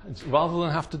rather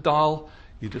than have to dial,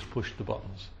 you just push the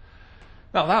buttons.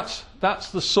 Now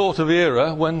that's the sort of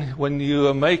era when you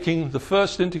are making the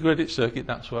first integrated circuit.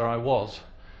 That's where I was.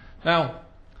 Now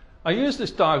I use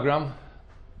this diagram.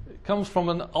 It comes from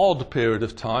an odd period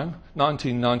of time,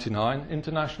 1999,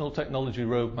 International Technology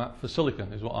Roadmap for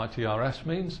Silicon is what ITRS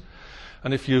means.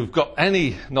 And if you've got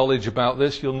any knowledge about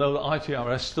this, you'll know that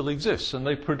ITRS still exists, and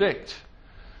they predict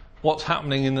what's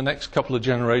happening in the next couple of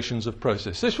generations of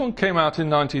process. This one came out in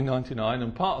 1999,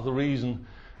 and part of the reason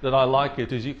that I like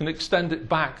it is you can extend it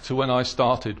back to when I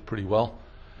started pretty well.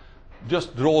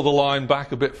 Just draw the line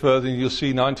back a bit further and you'll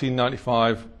see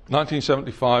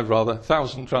 1975 rather,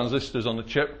 1,000 transistors on the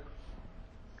chip.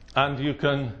 And you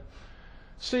can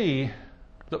see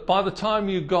that by the time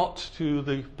you got to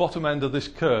the bottom end of this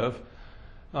curve,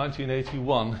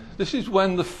 1981, this is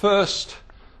when the first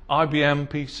IBM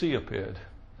PC appeared.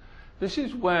 This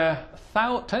is where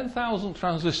 10,000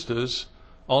 transistors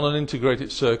on an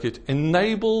integrated circuit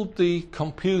enabled the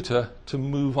computer to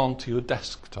move onto your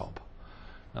desktop.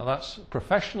 Now that's a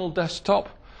professional desktop.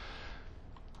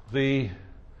 The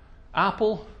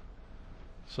Apple,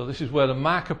 so this is where the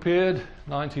Mac appeared,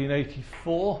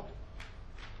 1984.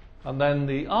 And then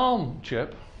the ARM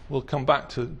chip, we'll come back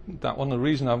to that one. The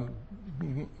reason I've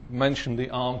mentioned the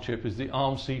ARM chip is the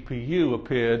ARM CPU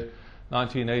appeared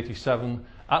 1987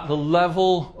 at the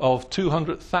level of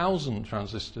 200,000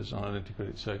 transistors on an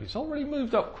integrated circuit. It's already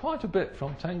moved up quite a bit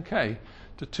from 10K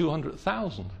to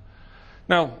 200,000.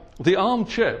 Now, the ARM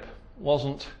chip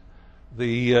wasn't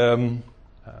the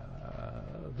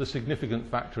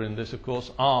significant factor in this. Of course,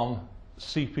 ARM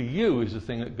CPU is the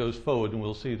thing that goes forward, and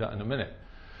we'll see that in a minute.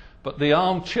 But the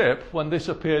ARM chip, when this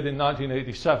appeared in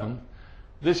 1987,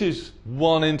 this is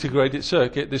one integrated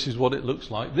circuit. This is what it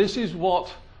looks like. This is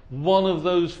what one of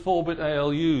those 4-bit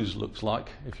ALUs looks like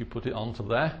if you put it onto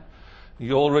there.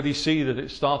 You already see that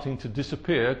it's starting to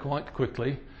disappear quite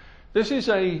quickly. This is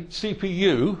a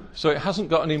CPU, so it hasn't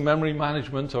got any memory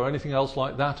management or anything else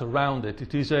like that around it.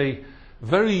 It is a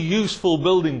very useful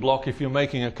building block if you're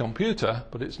making a computer,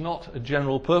 but it's not a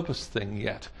general purpose thing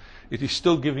yet. It is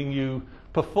still giving you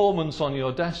performance on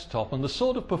your desktop, and the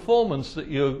sort of performance that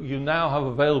you now have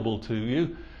available to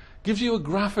you gives you a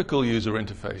graphical user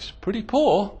interface. Pretty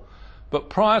poor, but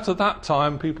prior to that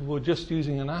time people were just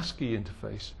using an ASCII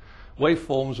interface.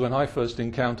 Waveforms, when I first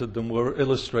encountered them, were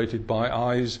illustrated by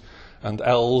I's and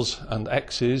L's and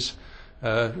X's.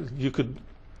 You could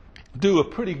do a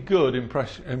pretty good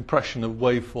impression of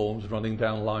waveforms running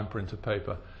down line printer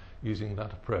paper using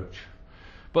that approach.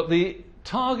 But the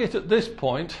target at this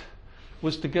point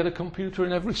was to get a computer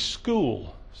in every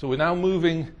school. So we're now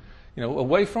moving,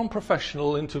 away from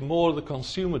professional into more of the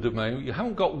consumer domain. You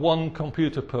haven't got one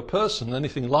computer per person,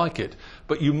 anything like it,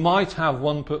 but you might have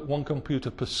one computer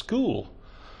per school.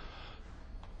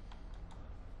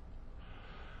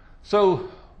 So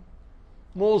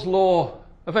Moore's law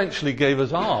eventually gave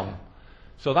us ARM.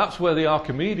 So that's where the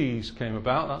Archimedes came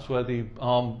about. That's where the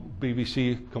ARM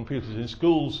BBC Computers in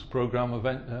Schools program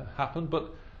event happened. But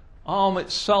ARM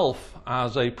itself,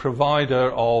 as a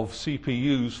provider of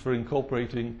CPUs for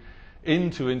incorporating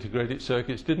into integrated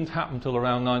circuits, didn't happen until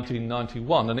around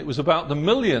 1991. And it was about the 1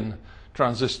 million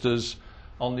transistors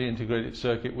on the integrated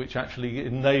circuit which actually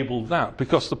enabled that.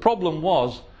 Because the problem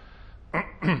was,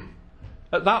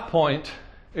 at that point,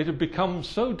 it had become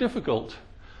so difficult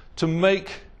to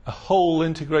make a whole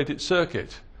integrated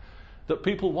circuit that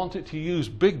people wanted to use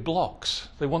big blocks.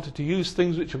 They wanted to use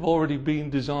things which have already been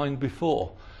designed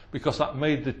before, because that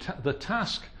made the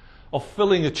task of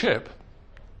filling a chip,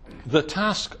 the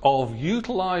task of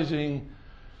utilizing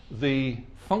the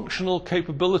functional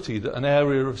capability that an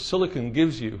area of silicon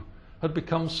gives you, had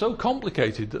become so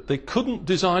complicated that they couldn't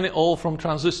design it all from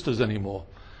transistors anymore.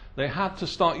 They had to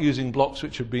start using blocks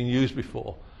which had been used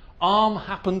before. ARM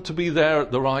happened to be there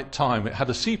at the right time. It had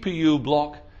a CPU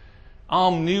block.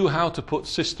 ARM knew how to put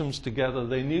systems together.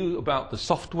 They knew about the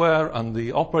software and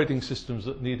the operating systems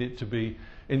that needed to be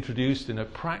introduced in a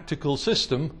practical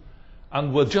system.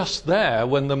 and were just there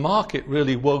when the market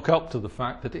really woke up to the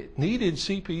fact that it needed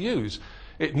CPUs.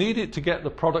 It needed to get the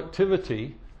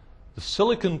productivity, the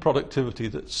silicon productivity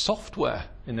that software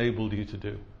enabled you to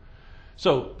do.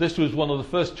 So this was one of the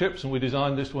first chips, and we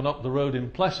designed this one up the road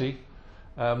in Plessey,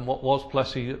 what was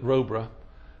Plessey at Roborough,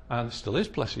 and it still is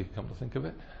Plessey, come to think of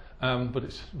it, but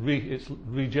it's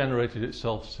regenerated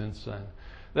itself since then.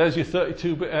 There's your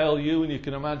 32-bit ALU, and you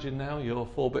can imagine now your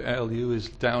 4-bit ALU is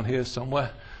down here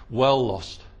somewhere, well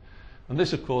lost. And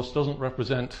this, of course, doesn't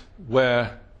represent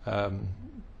where current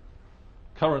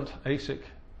ASIC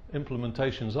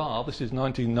implementations are. This is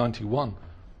 1991.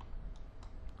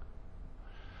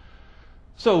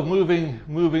 So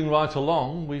moving right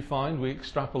along, we find we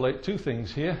extrapolate two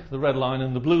things here, the red line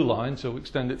and the blue line, so we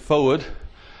extend it forward.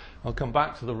 I'll come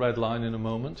back to the red line in a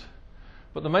moment.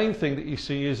 But the main thing that you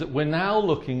see is that we're now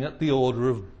looking at the order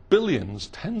of billions,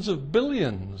 tens of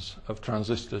billions of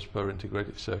transistors per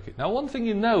integrated circuit. Now, one thing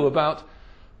you know about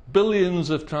billions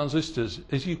of transistors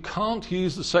is you can't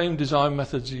use the same design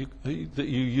methods that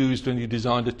you used when you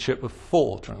designed a chip of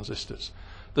 4 transistors.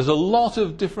 There's a lot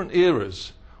of different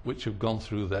eras which have gone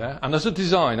through there, and as a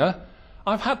designer,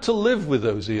 I've had to live with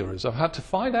those eras. I've had to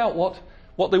find out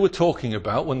what they were talking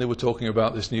about when they were talking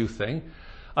about this new thing.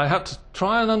 I had to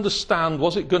try and understand,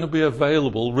 was it going to be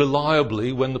available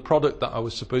reliably when the product that I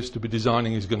was supposed to be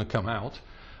designing is going to come out.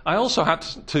 I also had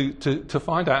to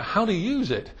find out how to use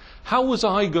it. How was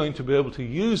I going to be able to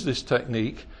use this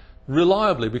technique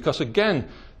reliably? Because again,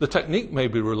 the technique may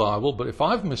be reliable, but if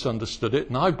I've misunderstood it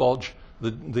and I bodge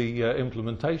the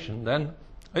implementation, then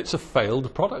it's a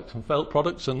failed product. And failed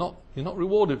products are not, you're not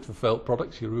rewarded for failed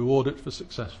products, you're rewarded for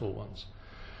successful ones.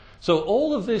 So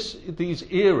all of these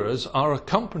eras are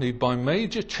accompanied by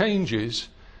major changes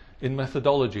in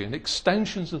methodology and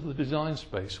extensions of the design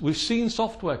space. We've seen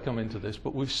software come into this,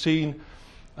 but we've seen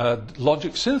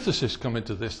logic synthesis come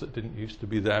into this that didn't used to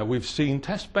be there. We've seen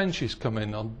test benches come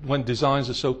in when designs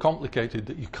are so complicated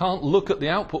that you can't look at the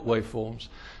output waveforms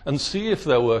and see if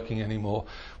they're working anymore.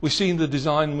 We've seen the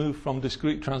design move from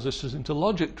discrete transistors into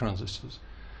logic transistors,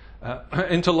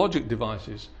 into logic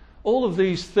devices. All of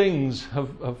these things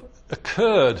have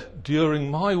occurred during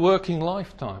my working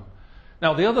lifetime.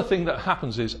 Now, the other thing that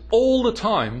happens is all the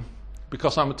time,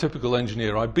 because I'm a typical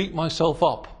engineer, I beat myself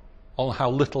up on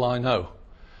how little I know.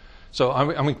 So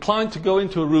I'm inclined to go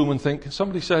into a room and think,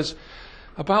 somebody says,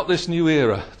 about this new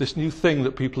era, this new thing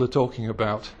that people are talking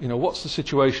about, you know, what's the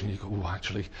situation? You go, oh,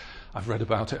 actually, I've read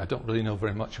about it, I don't really know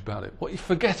very much about it. What you're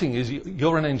forgetting is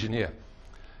you're an engineer.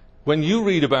 When you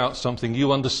read about something,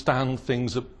 you understand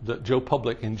things that Joe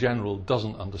Public in general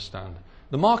doesn't understand.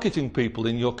 The marketing people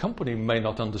in your company may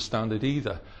not understand it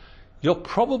either. You're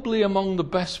probably among the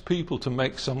best people to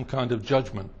make some kind of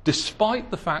judgment,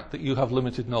 despite the fact that you have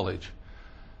limited knowledge.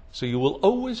 So you will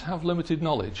always have limited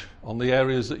knowledge on the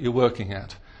areas that you're working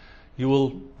at. You will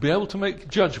be able to make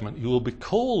judgment. You will be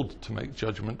called to make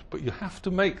judgment, but you have to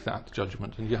make that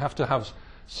judgment, and you have to have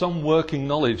some working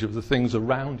knowledge of the things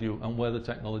around you and where the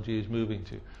technology is moving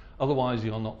to. Otherwise,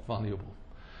 you're not valuable.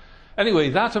 Anyway,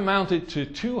 that amounted to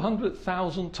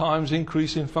 200,000 times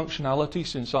increase in functionality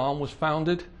since ARM was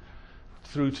founded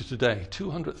through to today.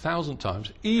 200,000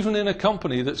 times. Even in a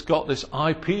company that's got this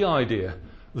IP idea,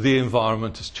 the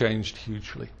environment has changed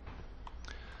hugely.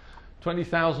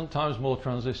 20,000 times more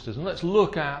transistors. And let's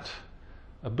look at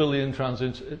a billion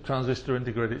transistor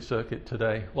integrated circuit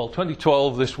today. Well,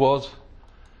 2012 this was.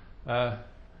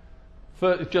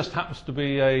 It just happens to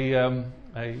be a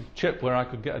chip where I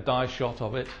could get a die shot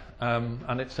of it,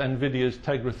 and it's NVIDIA's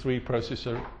Tegra 3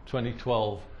 processor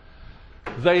 2012.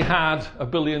 They had a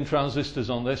billion transistors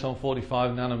on this on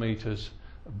 45 nanometers.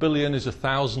 A billion is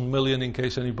 1,000 million in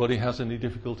case anybody has any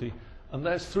difficulty, and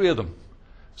there's 3 of them.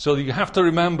 So you have to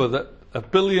remember that a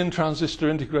billion transistor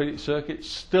integrated circuit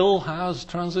still has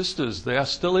transistors. They are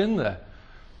still in there.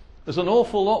 There's an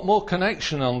awful lot more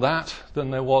connection on that than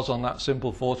there was on that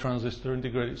simple 4 transistor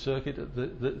integrated circuit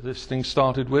that this thing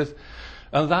started with.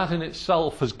 And that in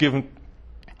itself has given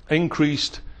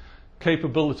increased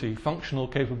capability, functional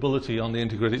capability on the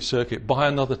integrated circuit by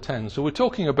another 10. So we're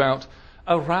talking about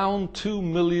around 2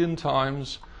 million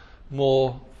times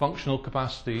more functional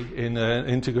capacity in an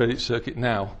integrated circuit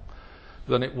now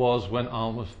than it was when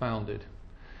ARM was founded.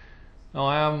 Now,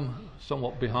 I am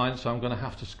somewhat behind, so I'm going to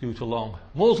have to scoot along.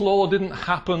 Moore's Law didn't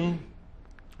happen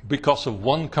because of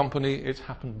one company, it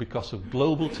happened because of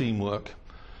global teamwork.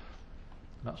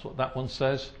 That's what that one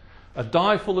says. A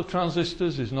die full of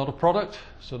transistors is not a product,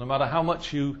 so no matter how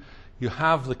much you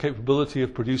have the capability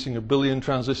of producing 1 billion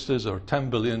transistors or 10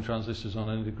 billion transistors on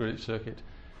an integrated circuit,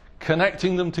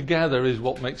 connecting them together is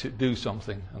what makes it do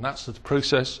something, and that's the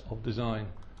process of design.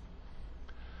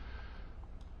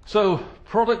 So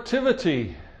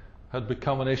productivity had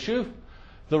become an issue.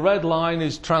 The red line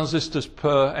is transistors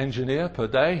per engineer per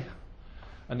day,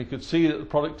 and you could see that the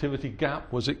productivity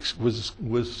gap was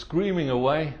screaming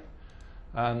away,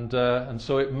 and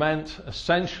so it meant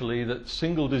essentially that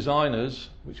single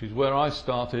designers, which is where I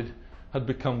started, had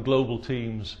become global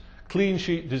teams. Clean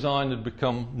sheet design had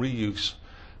become reuse.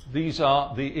 These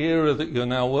are the era that you're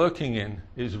now working in,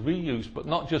 is reuse, but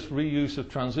not just reuse of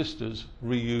transistors,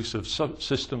 reuse of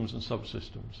systems and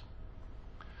subsystems.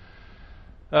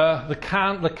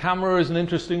 The camera is an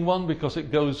interesting one because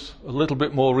it goes a little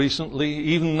bit more recently.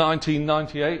 Even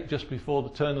 1998, just before the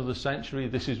turn of the century,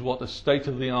 this is what a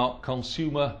state-of-the-art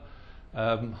consumer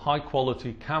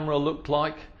high-quality camera looked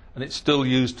like, and it still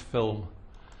used film.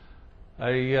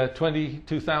 A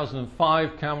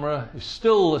 2005 camera is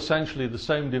still essentially the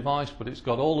same device, but it's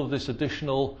got all of this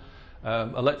additional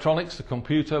electronics, the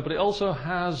computer, but it also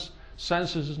has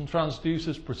sensors and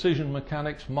transducers, precision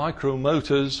mechanics, micro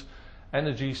motors,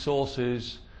 energy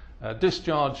sources,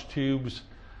 discharge tubes,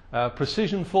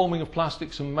 precision forming of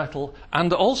plastics and metal,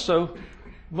 and also,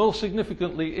 more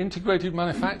significantly, integrated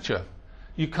manufacture.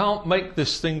 You can't make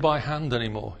this thing by hand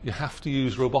anymore. You have to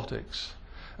use robotics.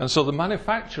 And so the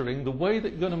manufacturing, the way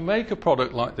that you're going to make a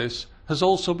product like this, has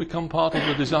also become part of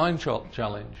the design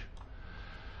challenge.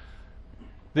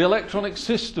 The electronic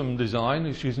system design,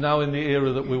 which is now in the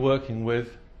era that we're working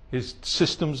with, is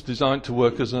systems designed to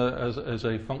work as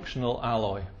a functional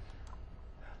alloy.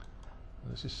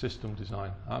 This is system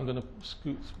design. I'm going to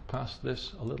scoot past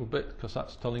this a little bit because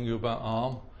that's telling you about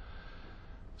ARM.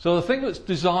 So the thing that's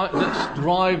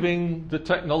driving the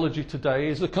technology today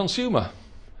is the consumer.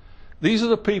 These are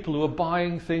the people who are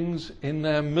buying things in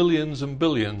their millions and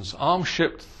billions. ARM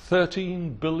shipped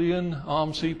 13 billion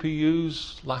ARM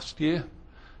CPUs last year.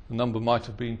 The number might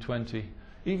have been 20.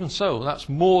 Even so, that's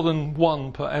more than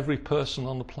one per every person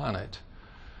on the planet.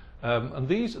 And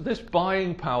this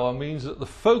buying power means that the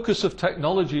focus of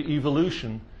technology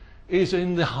evolution is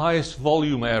in the highest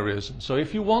volume areas. And so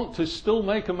if you want to still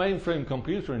make a mainframe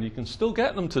computer, and you can still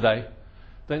get them today,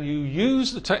 then you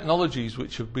use the technologies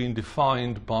which have been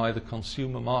defined by the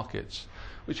consumer markets,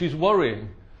 which is worrying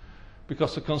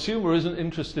because the consumer isn't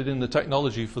interested in the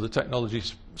technology for the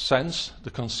technology's sense. The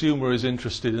consumer is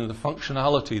interested in the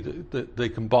functionality that they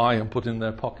can buy and put in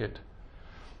their pocket,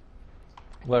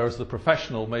 whereas the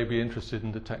professional may be interested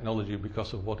in the technology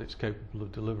because of what it's capable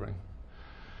of delivering.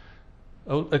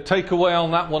 A takeaway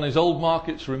on that one is old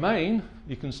markets remain.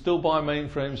 You can still buy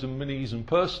mainframes and minis and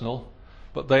personal,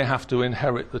 but they have to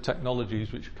inherit the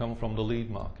technologies which come from the lead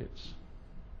markets.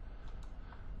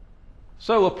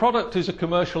 So a product is a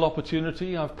commercial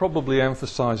opportunity. I've probably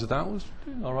emphasized that. Was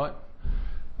all right.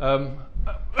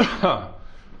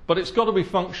 But it's got to be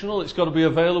functional, it's got to be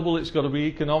available, it's got to be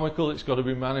economical, it's got to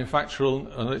be manufacturable,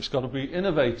 and it's got to be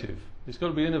innovative. It's got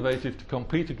to be innovative to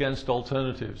compete against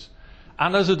alternatives.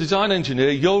 And as a design engineer,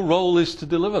 your role is to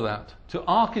deliver that, to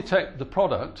architect the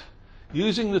product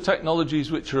using the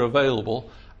technologies which are available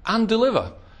and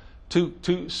deliver,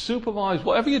 to supervise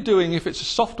whatever you're doing. If it's a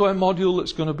software module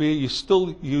that's going to be, you're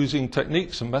still using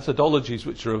techniques and methodologies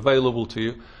which are available to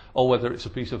you, or whether it's a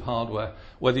piece of hardware,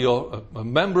 whether you're a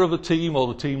member of a team or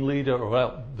the team leader, or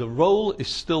else, the role is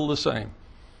still the same.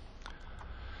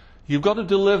 You've got to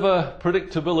deliver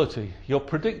predictability. You're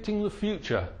predicting the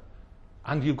future,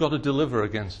 and you've got to deliver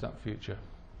against that future.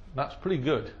 That's pretty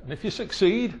good. And if you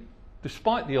succeed,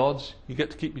 despite the odds, you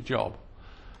get to keep your job.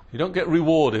 You don't get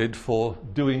rewarded for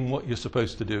doing what you're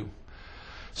supposed to do.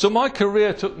 So my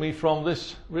career took me from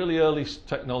this really early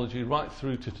technology right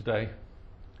through to today.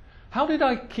 How did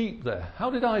I keep there? How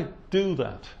did I do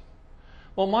that?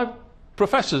 Well, my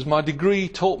professors, my degree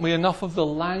taught me enough of the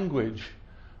language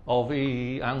of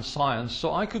EE and science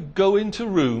so I could go into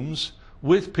rooms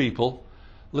with people,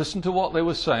 listen to what they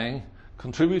were saying,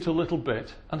 contribute a little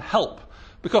bit, and help.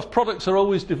 Because products are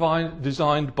always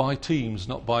designed by teams,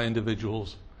 not by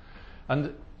individuals.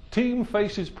 And team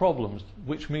faces problems,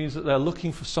 which means that they're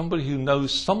looking for somebody who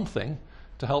knows something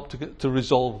to help to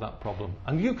resolve that problem.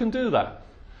 And you can do that.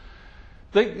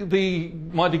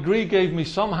 My degree gave me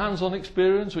some hands-on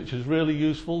experience, which is really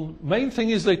useful. Main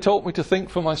thing is they taught me to think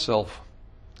for myself.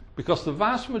 Because the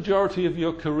vast majority of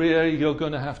your career, you're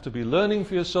going to have to be learning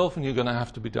for yourself, and you're going to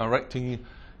have to be directing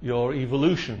your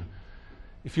evolution.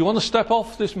 If you want to step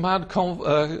off this mad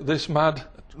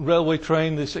railway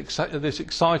train, this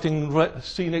exciting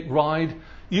scenic ride,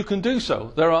 you can do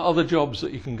so. There are other jobs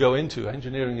that you can go into.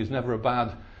 Engineering is never a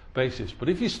bad basis. But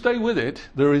if you stay with it,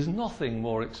 there is nothing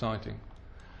more exciting.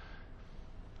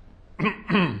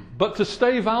 But to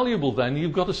stay valuable then,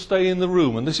 you've got to stay in the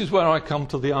room. And this is where I come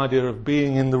to the idea of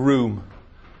being in the room.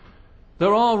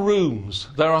 There are rooms,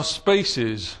 there are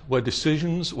spaces where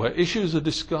issues are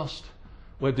discussed,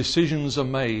 where decisions are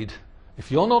made.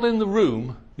 If you're not in the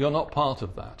room, you're not part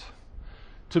of that.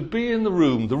 To be in the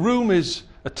room is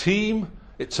a team,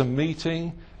 it's a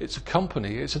meeting, it's a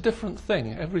company, it's a different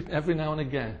thing every now and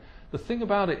again. The thing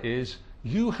about it is,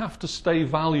 you have to stay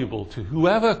valuable to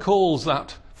whoever calls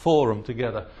that forum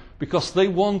together, because they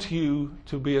want you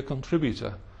to be a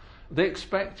contributor. They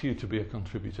expect you to be a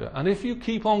contributor. And if you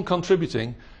keep on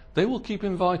contributing, they will keep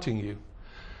inviting you.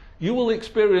 You will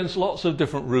experience lots of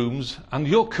different rooms, and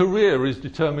your career is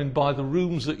determined by the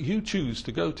rooms that you choose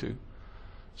to go to.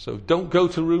 So don't go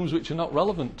to rooms which are not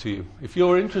relevant to you. If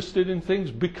you're interested in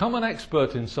things, become an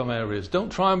expert in some areas.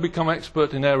 Don't try and become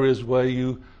expert in areas where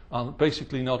you are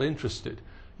basically not interested.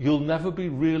 You'll never be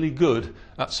really good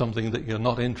at something that you're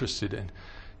not interested in.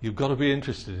 You've got to be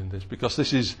interested in this, because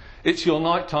it's your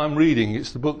nighttime reading.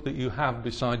 It's the book that you have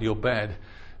beside your bed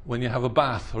when you have a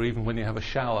bath, or even when you have a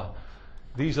shower.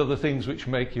 These are the things which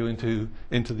make you into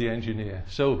the engineer.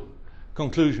 So,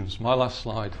 conclusions, my last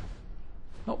slide.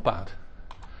 Not bad.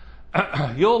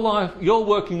 Your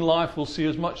working life will see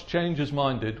as much change as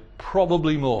mine did,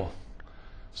 probably more.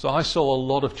 So I saw a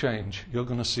lot of change. You're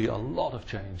going to see a lot of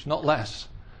change, not less.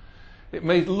 It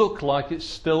may look like it's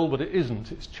still, but it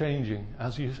isn't. It's changing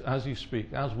as we speak.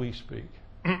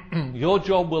 Your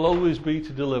job will always be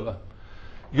to deliver.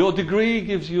 Your degree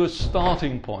gives you a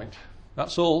starting point.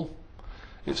 That's all.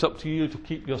 It's up to you to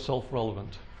keep yourself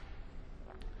relevant.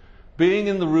 Being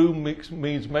in the room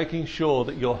means making sure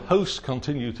that your hosts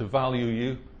continue to value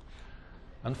you.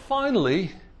 And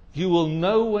finally, you will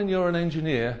know when you're an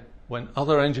engineer when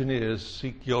other engineers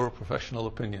seek your professional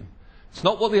opinion. It's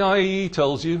not what the IEE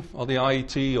tells you, or the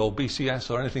IET, or BCS,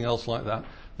 or anything else like that.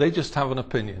 They just have an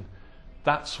opinion.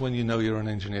 That's when you know you're an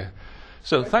engineer.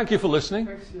 So thank you for listening.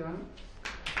 Thanks, Jan.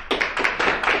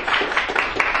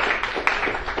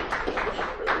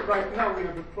 Right now we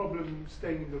have a problem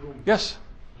staying in the room. Yes.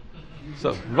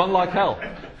 So run like hell.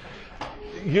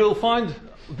 You'll find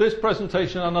this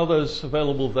presentation and others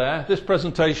available there. This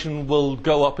presentation will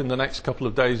go up in the next couple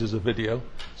of days as a video,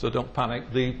 so don't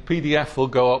panic. The PDF will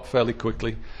go up fairly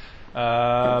quickly.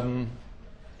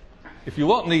 If you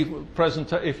want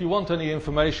any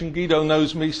information, Guido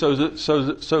knows me, so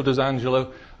does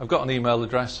Angelo. I've got an email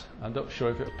address. I'm not sure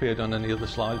if it appeared on any of the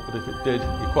slides, but if it did,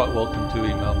 you're quite welcome to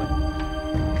email me.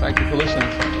 Thank you for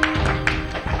listening.